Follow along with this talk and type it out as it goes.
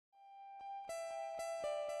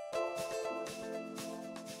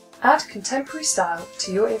Add contemporary style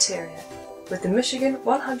to your interior with the Michigan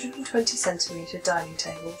 120cm dining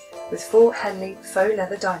table with 4 Henley faux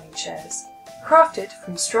leather dining chairs. Crafted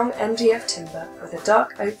from strong MDF timber with a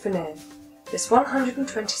dark oak veneer, this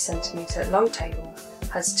 120cm long table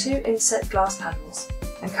has 2 inset glass panels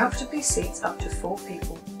and comfortably seats up to 4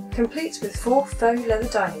 people. Complete with 4 faux leather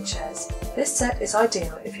dining chairs, this set is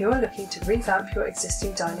ideal if you are looking to revamp your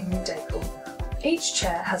existing dining room decor. Each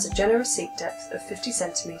chair has a generous seat depth of 50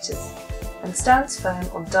 cm and stands firm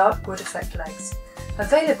on dark wood effect legs.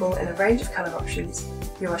 Available in a range of colour options,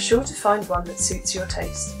 you are sure to find one that suits your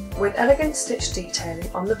taste. With elegant stitch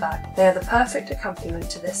detailing on the back, they are the perfect accompaniment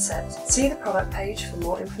to this set. See the product page for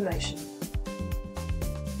more information.